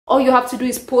All you have to do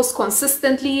is post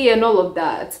consistently and all of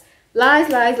that.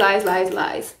 Lies, lies, lies, lies,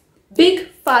 lies. Big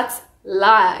fat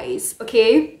lies,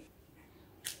 okay?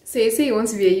 So you say you want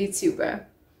to be a YouTuber.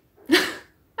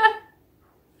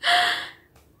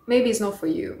 Maybe it's not for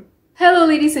you. Hello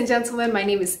ladies and gentlemen, my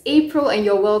name is April and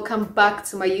you're welcome back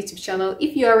to my YouTube channel.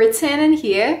 If you are returning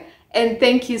here, and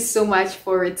thank you so much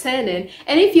for returning.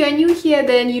 And if you are new here,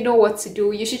 then you know what to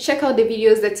do. You should check out the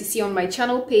videos that you see on my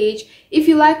channel page. If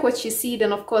you like what you see,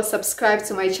 then of course subscribe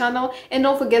to my channel and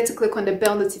don't forget to click on the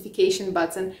bell notification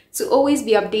button to always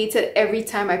be updated every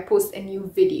time I post a new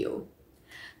video.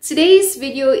 Today's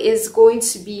video is going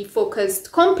to be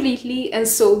focused completely and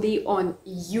solely on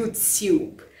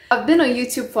YouTube. I've been on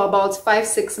YouTube for about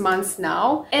 5-6 months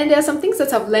now, and there are some things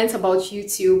that I've learned about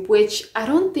YouTube which I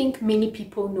don't think many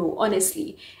people know,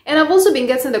 honestly. And I've also been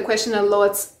getting the question a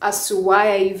lot as to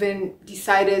why I even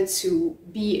decided to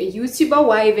be a YouTuber,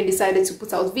 why I even decided to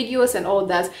put out videos and all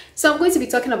that. So I'm going to be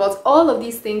talking about all of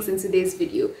these things in today's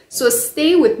video. So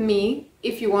stay with me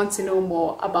if you want to know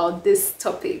more about this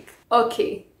topic.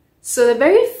 Okay, so the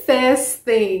very first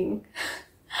thing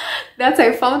that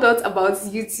I found out about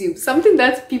YouTube, something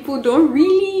that people don't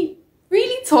really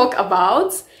talk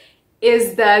about,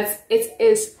 is that it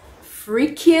is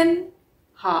freaking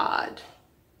hard.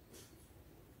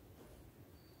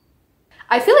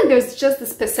 I feel like there's just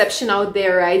this perception out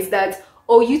there, right, that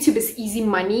oh, YouTube is easy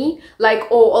money, like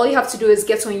oh, all you have to do is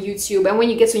get on YouTube, and when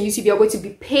you get on YouTube you're going to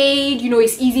be paid, you know,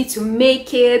 it's easy to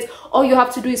make it, all you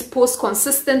have to do is post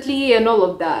consistently and all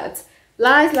of that.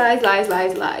 Lies, lies, lies,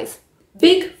 lies, lies.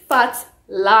 Big fat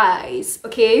lies,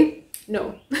 okay?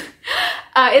 No.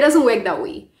 It doesn't work that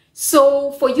way.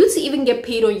 So for you to even get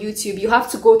paid on YouTube, you have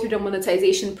to go through the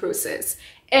monetization process,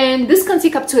 and this can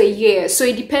take up to a year. So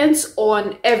it depends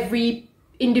on every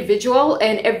individual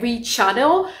and every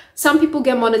channel. Some people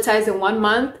get monetized in 1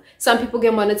 month, some people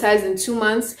get monetized in 2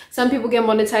 months, some people get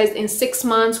monetized in 6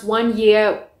 months, 1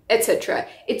 year, etc.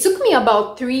 It took me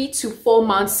about 3 to 4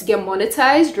 months to get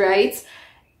monetized, right?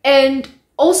 And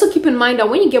also keep in mind that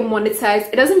when you get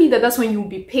monetized, it doesn't mean that that's when you'll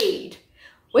be paid.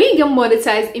 When you get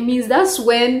monetized, it means that's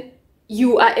when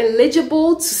you are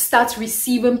eligible to start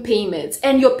receiving payments,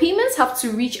 and your payments have to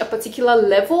reach a particular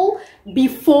level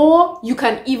before you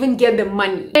can even get the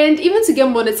money. And even to get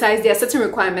monetized, there are certain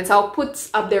requirements. I'll put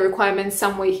up the requirements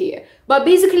somewhere here, but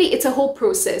basically it's a whole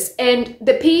process, and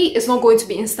the pay is not going to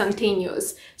be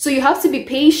instantaneous, so you have to be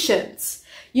patient.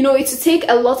 You know, it's to take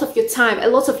a lot of your time, a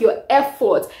lot of your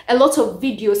effort, a lot of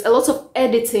videos, a lot of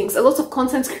editings, a lot of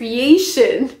content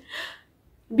creation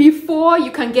before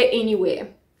you can get anywhere.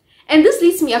 And this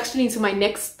leads me actually into my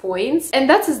next point, and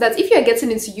that is that if you're getting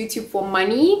into YouTube for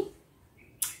money,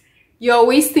 you're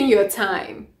wasting your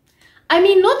time. I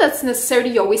mean, not that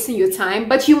necessarily you're wasting your time,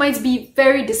 but you might be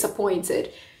very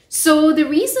disappointed. So the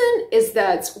reason is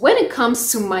that when it comes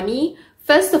to money,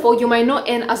 first of all, you might not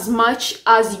earn as much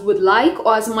as you would like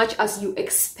or as much as you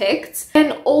expect.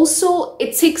 And also,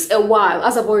 it takes a while,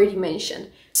 as I've already mentioned.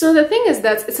 So the thing is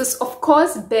that it is, of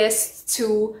course, best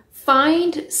to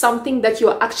find something that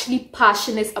you're actually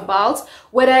passionate about,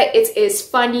 whether it is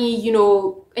funny, you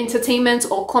know, entertainment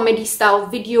or comedy style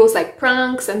videos like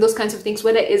pranks and those kinds of things,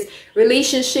 whether it's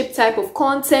relationship type of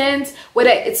content, whether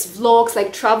it's vlogs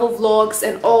like travel vlogs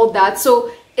and all that.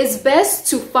 So it's best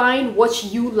to find what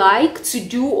you like to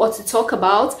do or to talk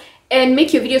about and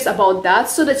make your videos about that,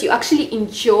 so that you actually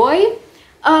enjoy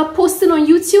posting on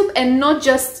YouTube and not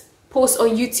just post on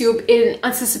YouTube in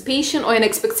anticipation or in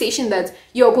expectation that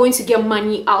you're going to get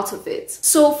money out of it.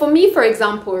 So for me, for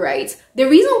example, right, the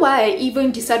reason why I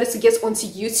even decided to get onto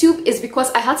YouTube is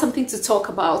because I had something to talk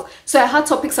about. So I had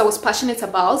topics I was passionate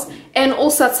about, and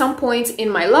also at some point in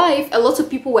my life, a lot of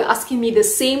people were asking me the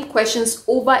same questions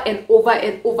over and over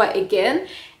and over again.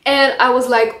 And I was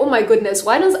like, oh my goodness,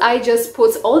 why don't I just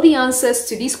put all the answers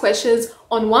to these questions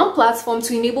on one platform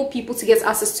to enable people to get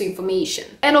access to information?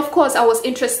 And of course, I was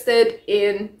interested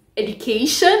in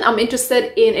education. I'm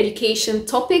interested in education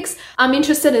topics. I'm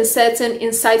interested in certain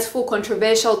insightful,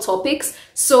 controversial topics.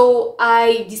 So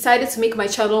I decided to make my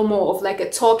channel more of like a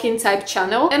talking type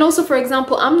channel. And also, for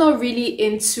example, I'm not really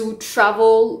into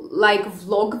travel like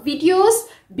vlog videos,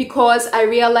 because I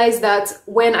realized that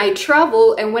when I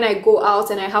travel and when I go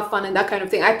out and I have fun and that kind of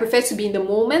thing, I prefer to be in the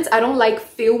moment. I don't like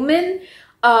filming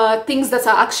things that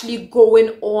are actually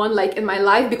going on like in my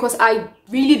life, because I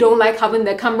really don't like having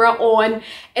the camera on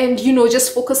and, you know,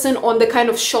 just focusing on the kind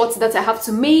of shots that I have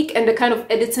to make and the kind of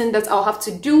editing that I'll have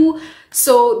to do.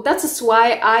 So that is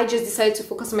why I just decided to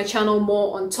focus my channel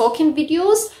more on talking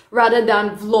videos rather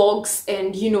than vlogs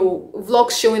and, you know,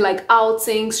 vlogs showing like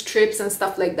outings, trips and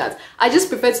stuff like that. I just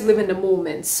prefer to live in the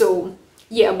moment. So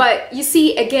Yeah, but you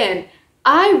see, again,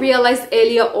 I realized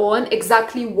earlier on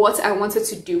exactly what I wanted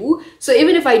to do. So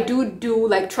even if I do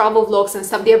like travel vlogs and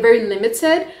stuff, they're very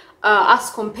limited as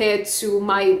compared to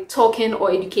my talking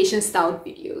or education style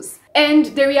videos. And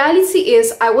the reality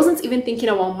is I wasn't even thinking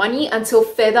about money until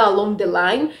further along the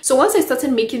line. So once I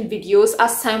started making videos,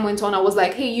 as time went on, I was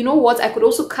like, hey, you know what? I could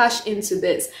also cash into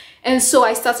this. And so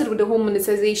I started with the whole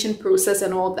monetization process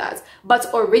and all that. But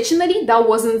originally, that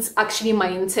wasn't actually my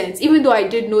intent, even though I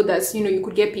did know that, you know, you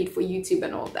could get paid for YouTube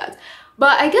and all that.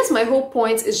 But I guess my whole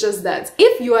point is just that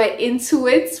if you are into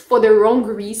it for the wrong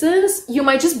reasons, you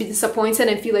might just be disappointed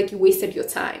and feel like you wasted your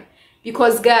time.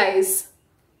 Because guys,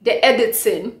 the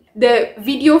editing, the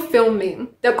video filming,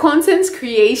 the content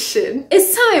creation,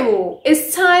 it's time,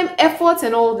 it's time, effort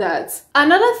and all that.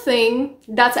 Another thing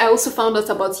that I also found out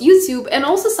about YouTube, and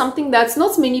also something that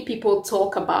not many people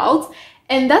talk about,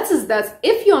 and that is that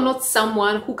if you're not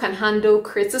someone who can handle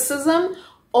criticism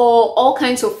or all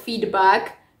kinds of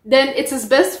feedback, then it is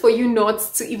best for you not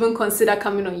to even consider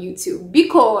coming on YouTube.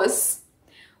 Because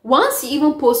once you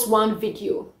even post one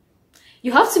video,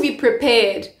 you have to be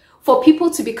prepared for people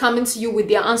to be coming to you with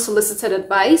their unsolicited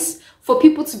advice, for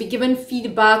people to be given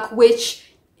feedback,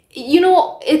 which, you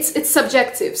know, it's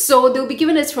subjective. So they'll be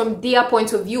giving it from their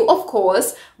point of view, of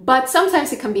course, but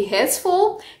sometimes it can be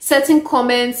hurtful. Certain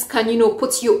comments can, you know,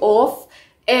 put you off.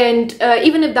 And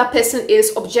even if that person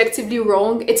is objectively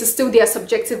wrong, it is still their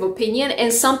subjective opinion.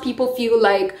 And some people feel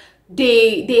like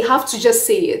they have to just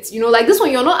say it, you know, like this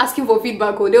one, you're not asking for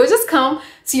feedback, or they will just come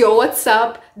to your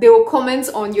WhatsApp, they will comment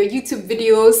on your YouTube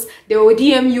videos, they will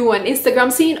DM you on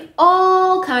Instagram, saying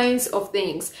all kinds of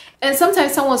things. And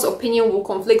sometimes someone's opinion will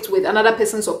conflict with another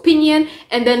person's opinion,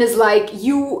 and then it's like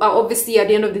you are obviously at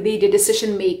the end of the day the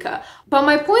decision maker. But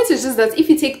my point is just that if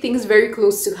you take things very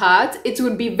close to heart, it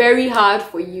would be very hard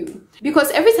for you.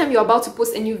 Because every time you're about to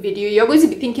post a new video, you're going to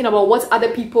be thinking about what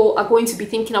other people are going to be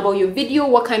thinking about your video,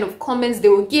 what kind of comments they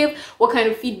will give, what kind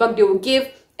of feedback they will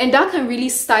give. And that can really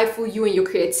stifle you and your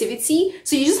creativity.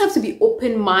 So you just have to be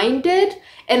open-minded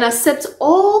and accept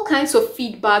all kinds of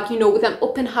feedback, you know, with an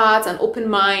open heart and open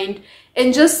mind.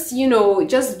 And just, you know,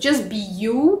 just be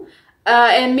you.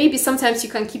 And maybe sometimes you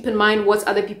can keep in mind what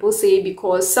other people say,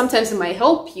 because sometimes it might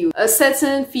help you. A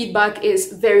certain feedback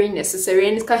is very necessary,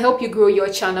 and it can help you grow your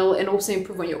channel and also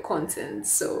improve on your content.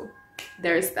 So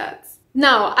there's that.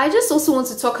 Now, I just also want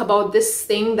to talk about this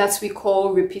thing that we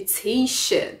call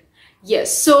reputation.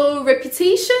 Yes, so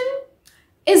reputation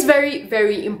is very,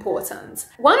 very important.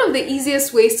 One of the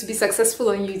easiest ways to be successful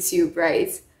on YouTube,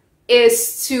 right,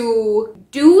 is to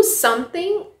do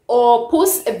something or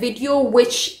post a video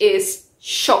which is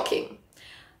shocking.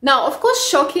 Now, of course,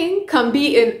 shocking can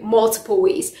be in multiple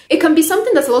ways. It can be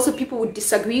something that a lot of people would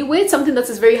disagree with, something that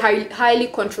is very highly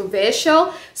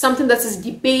controversial, something that is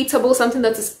debatable, something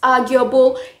that is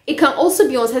arguable. It can also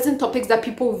be on certain topics that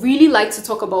people really like to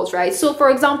talk about, right? So,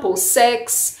 for example,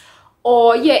 sex,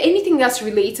 or yeah, anything that's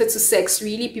related to sex,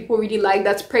 really, people really like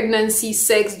that. Pregnancy,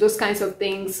 sex, those kinds of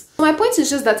things. My point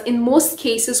is just that in most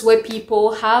cases where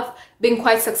people have been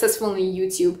quite successful on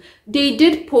YouTube, they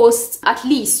did post at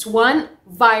least one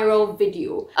viral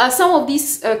video. Some of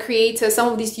these creators,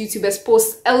 some of these YouTubers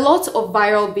post a lot of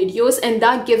viral videos, and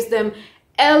that gives them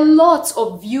a lot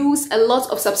of views, a lot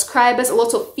of subscribers, a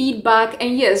lot of feedback.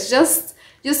 And yes, just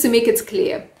to make it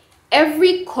clear,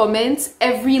 every comment,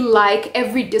 every like,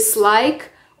 every dislike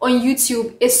on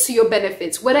YouTube is to your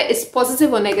benefit, whether it's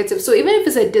positive or negative. So even if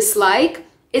it's a dislike,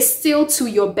 it's still to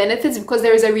your benefit, because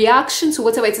there is a reaction to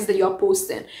whatever it is that you're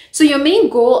posting. So your main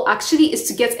goal actually is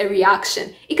to get a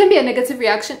reaction. It can be a negative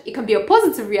reaction, it can be a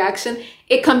positive reaction,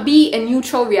 it can be a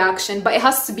neutral reaction, but it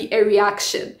has to be a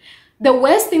reaction. The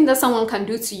worst thing that someone can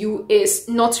do to you is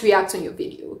not react on your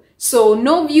video. So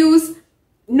no views,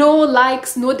 no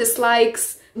likes, no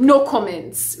dislikes, no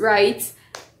comments, right?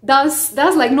 That's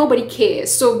like nobody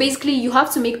cares. So basically you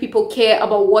have to make people care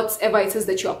about whatever it is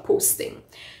that you are posting.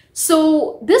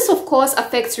 So this of course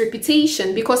affects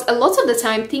reputation, because a lot of the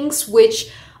time things which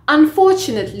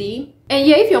unfortunately, and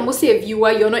yeah, if you're mostly a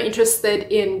viewer, you're not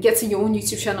interested in getting your own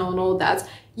YouTube channel and all that,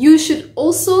 you should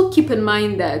also keep in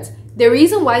mind that the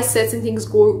reason why certain things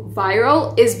go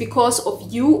viral is because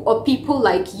of you or people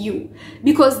like you,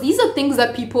 because these are things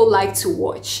that people like to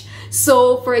watch.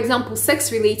 So for example, sex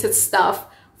related stuff,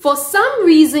 for some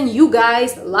reason you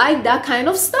guys like that kind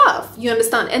of stuff, you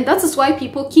understand? And that is why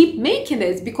people keep making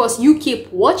it, because you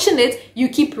keep watching it, you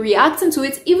keep reacting to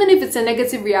it, even if it's a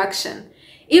negative reaction,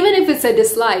 even if it's a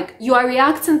dislike, you are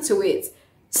reacting to it.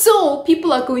 So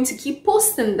people are going to keep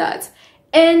posting that.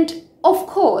 And of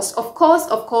course,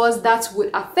 that would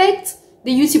affect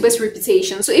the YouTuber's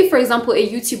reputation. So if, for example, a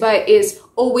YouTuber is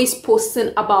always posting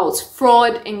about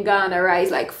fraud in Ghana, right,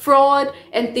 like fraud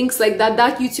and things like that,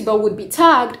 that YouTuber would be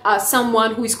tagged as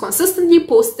someone who is consistently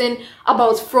posting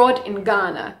about fraud in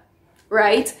Ghana,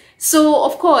 right? So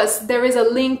of course there is a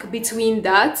link between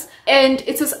that, and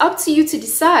it is up to you to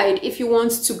decide if you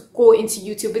want to go into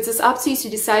YouTube. It is up to you to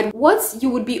decide what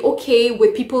you would be okay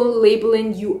with people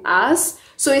labeling you as.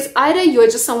 So it's either you're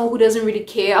just someone who doesn't really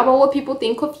care about what people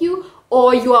think of you,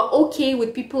 or you are okay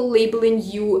with people labeling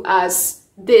you as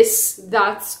this,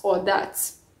 that, or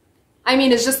that. I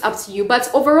mean, it's just up to you.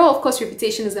 But overall, of course,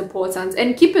 reputation is important.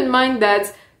 And keep in mind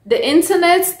that the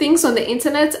internet, things on the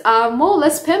internet are more or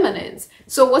less permanent.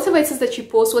 So whatever it is that you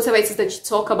post, whatever it is that you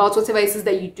talk about, whatever it is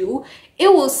that you do,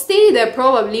 it will stay there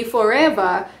probably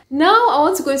forever. Now I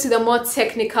want to go into the more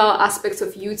technical aspects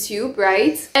of YouTube,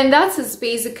 right? And that is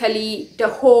basically the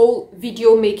whole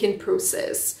video making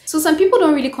process. So some people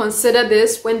don't really consider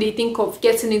this when they think of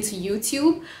getting into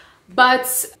YouTube, but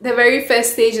the very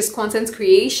first stage is content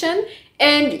creation.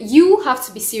 And you have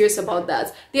to be serious about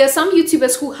that. There are some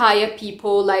YouTubers who hire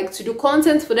people like to do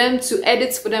content for them, to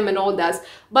edit for them and all that.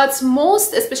 But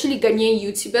most, especially Ghanaian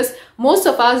YouTubers, most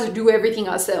of us do everything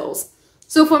ourselves.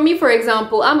 So for me, for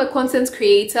example, I'm a content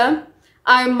creator.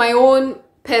 I'm my own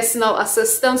personal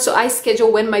assistant, so I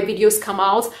schedule when my videos come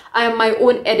out. I am my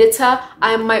own editor.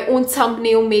 I am my own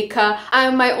thumbnail maker. I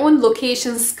am my own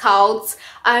location scout.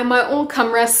 I am my own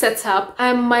camera setup. I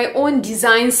am my own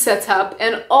design setup,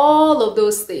 and all of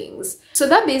those things. So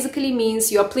that basically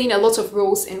means you're playing a lot of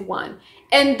roles in one.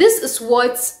 And this is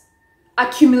what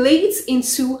accumulates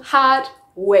into hard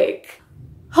work.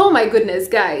 Oh my goodness,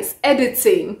 guys,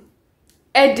 editing.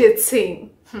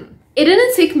 It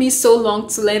didn't take me so long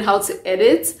to learn how to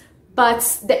edit,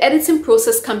 but the editing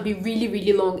process can be really,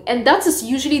 really long. And that is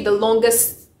usually the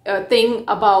longest thing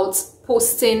about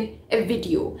posting a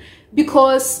video,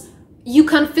 because you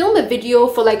can film a video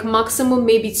for like maximum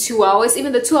maybe 2 hours.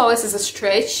 Even the 2 hours is a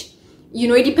stretch. You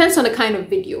know, it depends on the kind of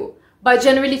video, but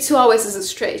generally 2 hours is a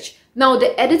stretch. Now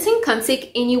the editing can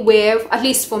take anywhere, at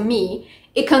least for me,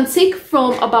 it can take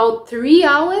from about 3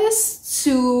 hours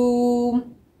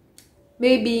to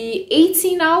maybe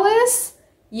 18 hours.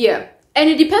 Yeah, and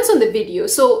it depends on the video.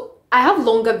 So I have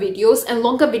longer videos, and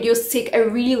longer videos take a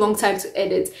really long time to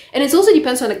edit, and it also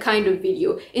depends on the kind of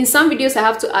video. In some videos I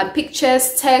have to add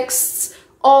pictures, texts,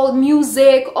 all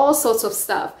music, all sorts of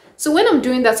stuff. So when I'm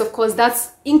doing that, of course, that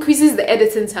increases the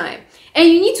editing time, and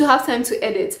you need to have time to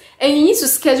edit, and you need to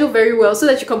schedule very well so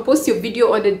that you can post your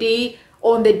video on the day,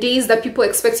 on the days that people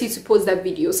expect you to post that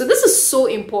video. So this is so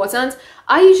important.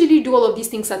 I usually do all of these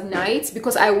things at night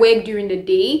because I work during the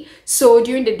day. So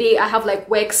during the day I have like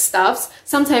work stuffs.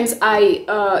 Sometimes I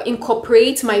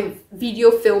incorporate my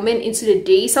video filming into the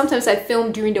day. Sometimes I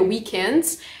film during the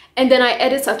weekends, and then I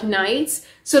edit at night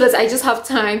so that I just have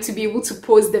time to be able to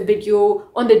post the video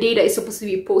on the day that it's supposed to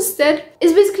be posted.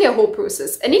 It's basically a whole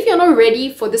process. And if you're not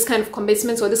ready for this kind of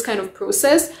commitment or this kind of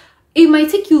process, it might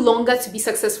take you longer to be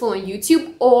successful on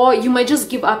YouTube, or you might just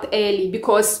give up early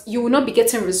because you will not be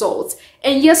getting results.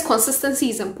 And yes, consistency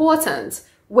is important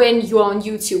when you are on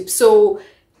YouTube. So,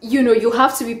 you know, you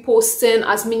have to be posting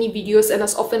as many videos and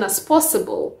as often as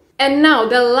possible. And now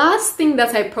the last thing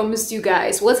that I promised you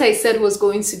guys, what I said was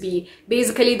going to be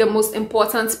basically the most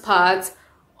important part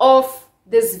of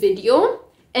this video.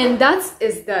 And that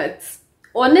is that,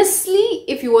 honestly,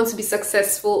 if you want to be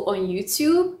successful on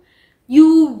YouTube,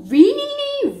 you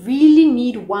really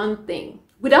need one thing.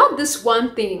 Without this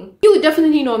one thing, you would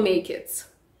definitely not make it.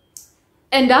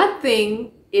 And that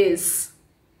thing is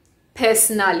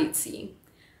personality.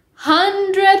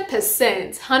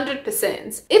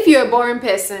 100%. If you're a boring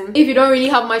person, if you don't really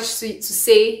have much to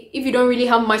say, if you don't really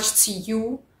have much to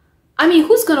you, I mean,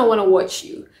 who's gonna want to watch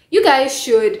you? You guys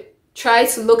should try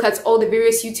to look at all the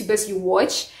various YouTubers you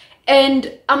watch,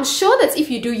 and I'm sure that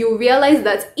if you do, you'll realize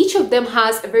that each of them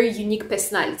has a very unique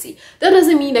personality. That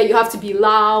doesn't mean that you have to be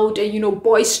loud and, you know,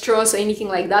 boisterous or anything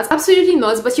like that. Absolutely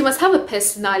not, but you must have a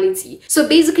personality. So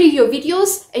basically your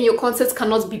videos and your content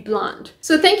cannot be bland.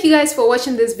 So thank you guys for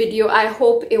watching this video. I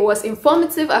hope it was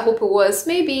informative. I hope it was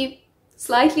maybe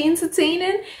slightly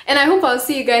entertaining, and I hope I'll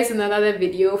see you guys in another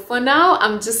video. For now,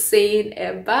 I'm just saying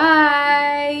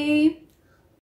bye.